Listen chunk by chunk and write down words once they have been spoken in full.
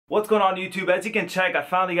What's going on YouTube? As you can check, I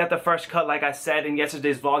finally got the fresh cut like I said in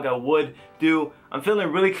yesterday's vlog I would do. I'm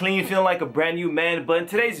feeling really clean, feeling like a brand new man. But in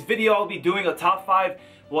today's video, I'll be doing a top 5.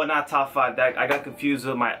 Well, not top 5, that I got confused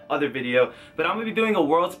with my other video. But I'm going to be doing a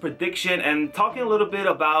world's prediction and talking a little bit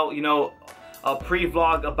about, you know, a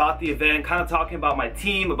pre-vlog about the event, kind of talking about my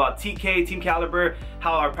team, about TK, Team Caliber,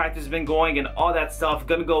 how our practice has been going and all that stuff.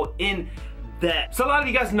 Gonna go in depth. So a lot of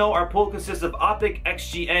you guys know our pool consists of Optic,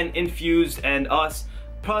 XGN, Infused, and us,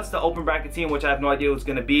 plus the open bracket team, which I have no idea what's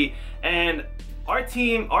gonna be. And our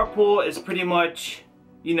team, our pool is pretty much,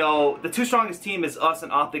 you know, the two strongest team is us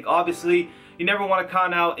and Optic. Obviously, you never want to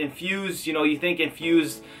count out Infused. You know, you think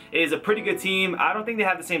Infused is a pretty good team. I don't think they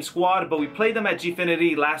have the same squad, but we played them at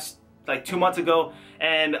Gfinity like 2 months ago,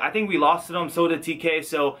 and I think we lost to them. So did TK.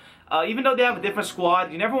 So even though they have a different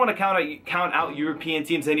squad, you never want to count out European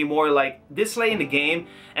teams anymore. Like this late in the game,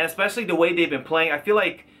 and especially the way they've been playing, I feel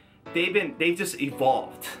like they've just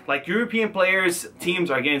evolved. Like European players,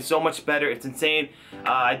 teams are getting so much better. It's insane.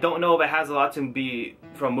 I don't know if it has a lot to be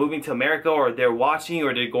from moving to America, or they're watching,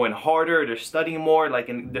 or they're going harder, or they're studying more,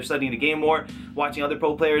 they're studying the game more, watching other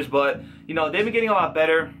pro players. But you know, they've been getting a lot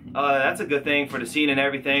better. That's a good thing for the scene and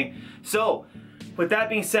everything. So with that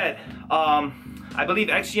being said, I believe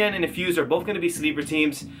XGN and Infused are both going to be sleeper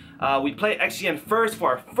teams. We play XGN first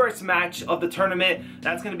for our first match of the tournament.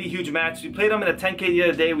 That's going to be a huge match. We played them in a 10K the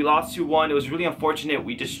other day. We lost 2-1. It was really unfortunate.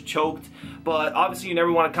 We just choked. But obviously you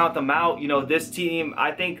never want to count them out. You know, this team,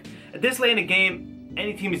 I think, at this late in the game,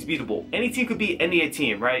 any team is beatable. Any team could beat any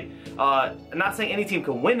team, right? I'm not saying any team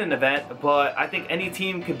could win an event, but I think any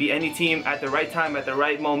team could be any team at the right time, at the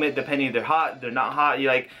right moment, depending if they're hot, they're not hot.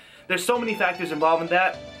 There's so many factors involved in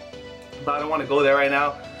that, but I don't want to go there right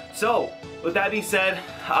now. So, with that being said,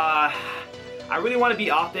 I really want to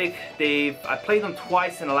beat Optic. I played them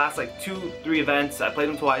twice in the last like 2-3 events. I played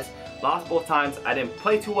them twice, lost both times. I didn't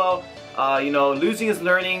play too well. You know, losing is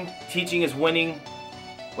learning, teaching is winning.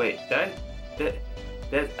 Wait, I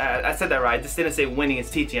said that right. I just didn't say winning is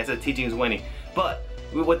teaching. I said teaching is winning. But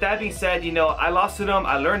with that being said, you know, I lost to them.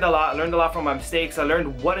 I learned a lot. I learned a lot from my mistakes. I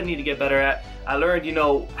learned what I need to get better at. I learned, you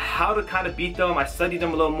know, how to kind of beat them. I studied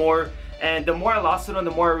them a little more. And the more I lost to them,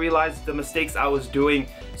 the more I realized the mistakes I was doing.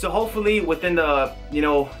 So hopefully within the, you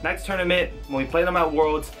know, next tournament, when we play them at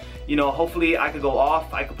Worlds, you know, hopefully I could go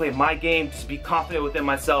off. I could play my game, just be confident within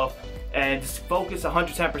myself, and just focus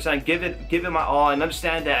 110%, give it my all, and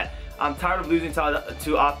understand that I'm tired of losing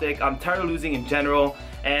to Optic. I'm tired of losing in general,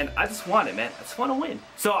 and I just want it, man. I just want to win.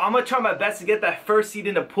 So I'm gonna try my best to get that first seed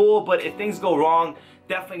in the pool, but if things go wrong,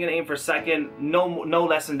 definitely gonna aim for second. No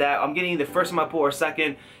less than that. I'm getting either first in my pool or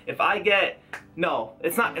second. If I get, no,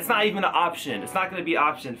 it's not even an option. It's not gonna be an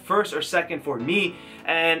option. First or second for me.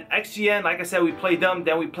 And XGN, like I said, we play them,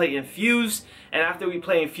 then we play Infused, and after we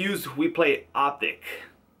play Infused, we play Optic.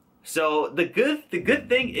 So the good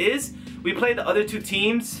thing is we play the other two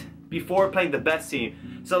teams before playing the best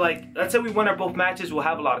team. So like, let's say we win our both matches, we'll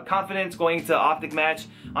have a lot of confidence going into Optic match.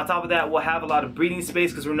 On top of that, we'll have a lot of breathing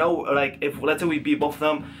space, because we know, like, if let's say we beat both of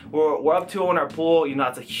them, we're up 2-0 in our pool. You know,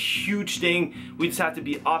 it's a huge thing. We just have to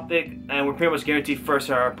beat Optic, and we're pretty much guaranteed first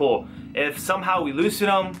in our pool. If somehow we lose to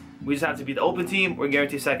them, we just have to beat the open team. We're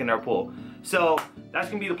guaranteed second in our pool. So that's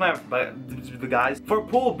gonna be the plan for the guys. For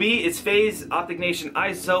Pool B, it's FaZe, Optic Nation,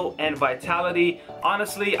 ISO, and Vitality.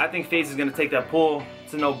 Honestly, I think FaZe is gonna take that pool.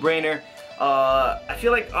 It's a no-brainer. I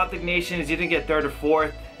feel like Optic Nation is either get third or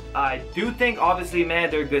fourth. I do think, obviously, man,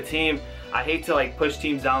 they're a good team. I hate to like push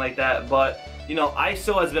teams down like that, but you know,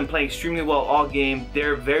 ISO has been playing extremely well all game.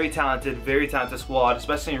 They're very talented squad,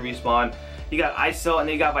 especially in respawn. You got ISO and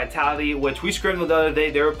then you got Vitality, which we scrimmed the other day.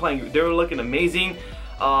 They were looking amazing.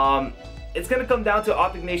 It's gonna come down to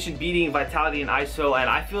Optic Nation beating Vitality and ISO, and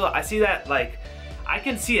I see that, like, I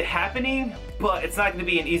can see it happening, but it's not gonna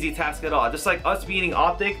be an easy task at all. Just like us beating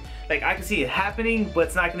Optic, like, I can see it happening, but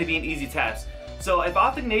it's not gonna be an easy task. So if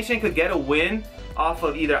Optic Nation could get a win off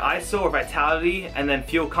of either ISO or Vitality, and then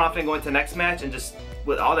feel confident going to the next match, and just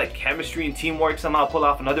with all that chemistry and teamwork somehow pull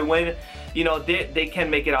off another win, you know, they can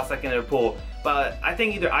make it out second in their pool. But I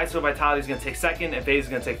think either ISO or Vitality is going to take second, and FaZe is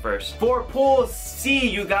going to take first. For Pool C,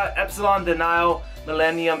 you got Epsilon, Denial,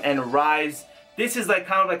 Millennium, and Rise. This is like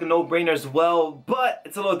kind of like a no-brainer as well, but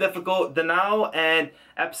it's a little difficult. Denial and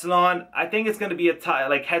Epsilon, I think it's going to be a tie,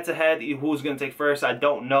 like head-to-head. Who's going to take first, I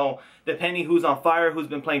don't know. Depending who's on fire, who's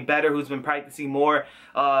been playing better, who's been practicing more.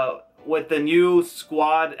 With the new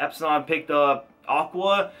squad, Epsilon picked up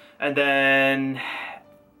Aqua, and then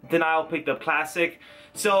Denial picked up Classic.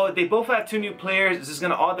 So they both have 2 new players. It's just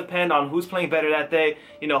gonna all depend on who's playing better that day.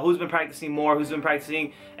 You know, who's been practicing more, who's been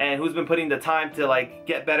practicing, and who's been putting the time to like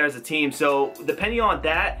get better as a team. So depending on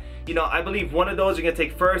that, You know, I believe one of those are going to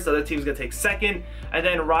take first, the other team's going to take second. And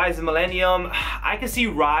then Rise and Millennium, I can see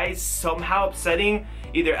Rise somehow upsetting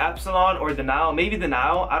either Epsilon or Denial. Maybe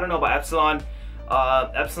Denial, I don't know about Epsilon.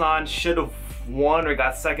 Epsilon should have won or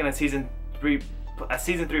got second in season 3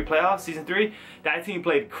 playoffs. Season 3, that team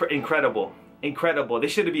played incredible. They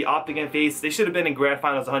should have been Optic and FaZe. They should have been in grand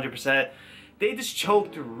finals 100%. They just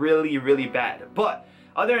choked really, really bad. But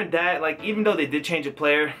other than that, like, even though they did change a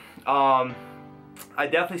player, I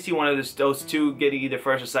definitely see one of those two getting either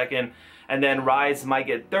first or second. And then Rise might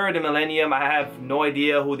get third in Millennium. I have no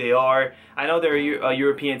idea who they are. I know they're a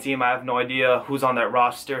European team. I have no idea who's on that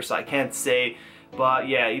roster, so I can't say. But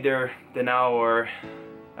yeah, either Denial or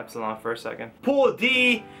Epsilon first, second. Pool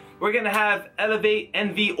D, we're gonna have Elevate,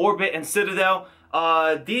 Envy, Orbit, and Citadel.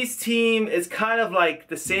 These team is kind of like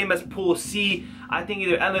the same as Pool C. I think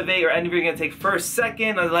either Elevate or Envy are gonna take first,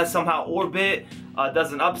 second, unless somehow Orbit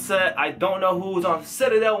doesn't upset. I don't know who's on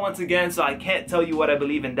Citadel once again, so I can't tell you what I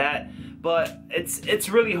believe in that. But it's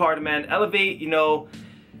really hard, man. Elevate, you know,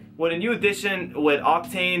 with a new addition with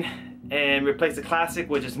Octane and replace the Classic,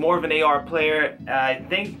 which is more of an AR player, I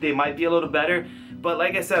think they might be a little better. But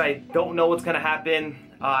like I said, I don't know what's gonna happen.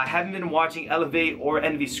 I haven't been watching Elevate or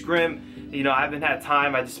Envy Scrim. You know, I haven't had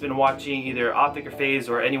time. I've just been watching either Optic or FaZe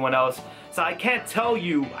or anyone else. So I can't tell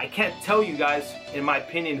you guys, in my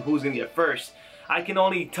opinion, who's gonna get first. I can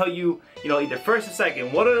only tell you, you know, either first or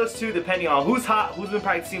second. One of those two, depending on who's hot, who's been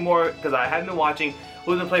practicing more, because I haven't been watching,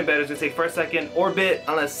 who's been playing better, is gonna take first, second. Orbit,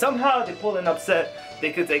 unless somehow they pull an upset,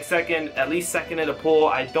 they could take second, at least second in the pool.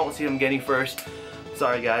 I don't see them getting first.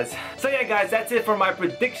 Sorry, guys. So yeah, guys, that's it for my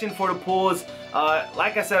prediction for the pools.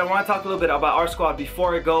 Like I said, I want to talk a little bit about our squad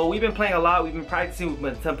before I go. We've been playing a lot. We've been practicing.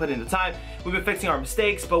 We've been putting in the time. We've been fixing our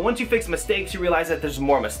mistakes. But once you fix mistakes, you realize that there's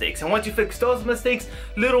more mistakes. And once you fix those mistakes,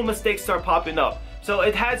 little mistakes start popping up. So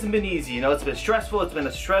it hasn't been easy. You know, it's been stressful. It's been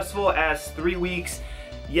a stressful ass 3 weeks.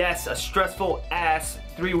 Yes, a stressful ass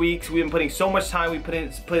 3 weeks. We've been putting so much time. We've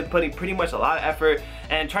putting pretty much a lot of effort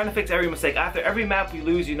and trying to fix every mistake. After every map we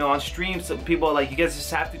lose, you know, on stream, some people are like, you guys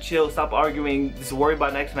just have to chill, stop arguing, just worry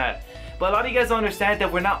about next map. But a lot of you guys don't understand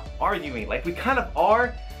that we're not arguing. Like, we kind of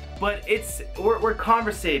are, but we're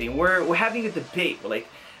conversating. We're having a debate. Like,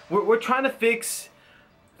 we're trying to fix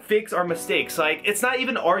our mistakes. Like, it's not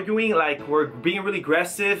even arguing like we're being really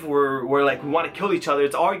aggressive, we're like we want to kill each other.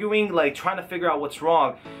 It's arguing like trying to figure out what's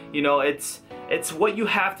wrong. You know, it's what you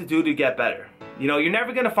have to do to get better. You know, you're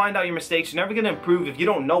never gonna find out your mistakes, you're never gonna improve if you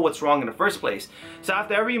don't know what's wrong in the first place. So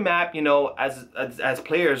after every map, you know, as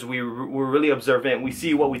players, we're really observant. We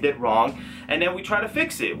see what we did wrong, and then we try to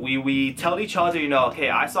fix it. We tell each other, you know, okay,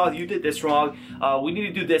 I saw you did this wrong, we need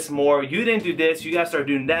to do this more, you didn't do this, you guys start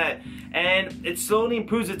doing that. And it slowly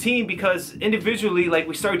improves the team because individually, like,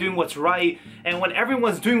 we start doing what's right, and when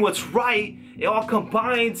everyone's doing what's right, it all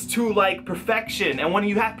combines to like perfection. And when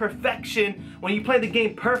you have perfection, when you play the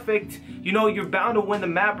game perfect, you know, you're bound to win the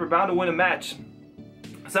map or bound to win a match.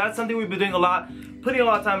 So that's something we've been doing a lot, putting a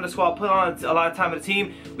lot of time in the squad, putting on a lot of time in the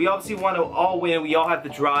team. We obviously want to all win, we all have the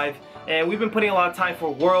drive, and we've been putting a lot of time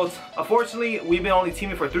for Worlds. Unfortunately, we've been only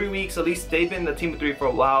teaming for 3 weeks, at least they've been the team of 3 for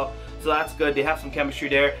a while, so that's good. They have some chemistry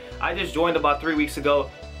there. I just joined about 3 weeks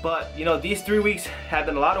ago, but you know, these 3 weeks have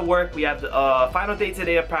been a lot of work. We have the final day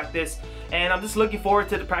today of practice, and I'm just looking forward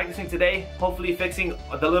to the practicing today, hopefully fixing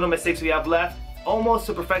the little mistakes we have left, almost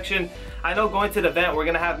to perfection. I know going to the event we're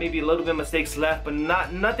gonna have maybe a little bit of mistakes left, but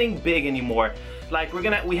nothing big anymore. Like,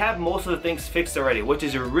 we have most of the things fixed already, which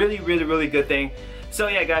is a really good thing. So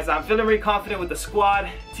yeah, guys, I'm feeling really confident with the squad.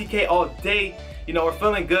 TK all day. You know, we're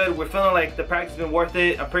feeling good. We're feeling like the practice has been worth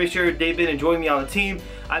it. I'm pretty sure they've been enjoying me on the team.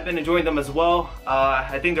 I've been enjoying them as well.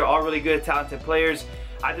 I think they're all really good, talented players.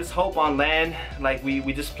 I just hope on LAN, like,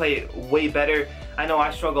 we just play way better. I know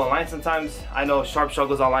I struggle online sometimes. I know Sharp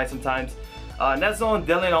struggles online sometimes. Netzone and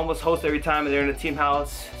Dylan almost host every time they're in the team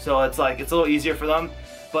house, so it's like it's a little easier for them.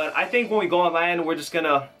 But I think when we go online, we're just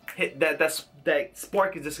gonna hit that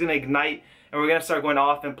spark is just gonna ignite, and we're gonna start going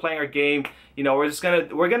off and playing our game. You know,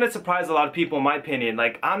 we're gonna surprise a lot of people, in my opinion.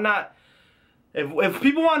 Like, I'm not. If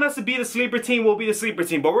people want us to be the sleeper team, we'll be the sleeper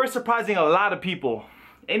team. But we're surprising a lot of people.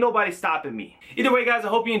 Ain't nobody stopping me. Either way, guys, I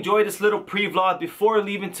hope you enjoyed this little pre-vlog before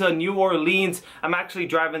leaving to New Orleans. I'm actually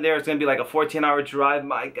driving there. It's gonna be like a 14-hour drive.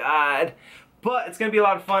 My God. But it's gonna be a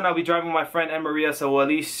lot of fun. I'll be driving with my friend Anne Maria, so at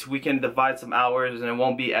least we can divide some hours and it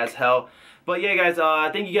won't be as hell. But yeah, guys,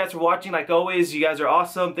 thank you guys for watching. Like always, you guys are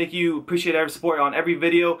awesome. Thank you. Appreciate every support on every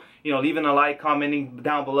video. You know, leaving a like, commenting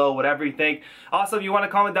down below, whatever you think. Also, if you want to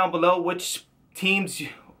comment down below which team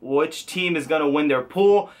is gonna win their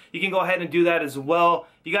pool, you can go ahead and do that as well.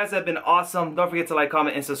 You guys have been awesome. Don't forget to like,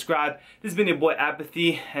 comment, and subscribe. This has been your boy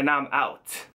Apathy, and I'm out.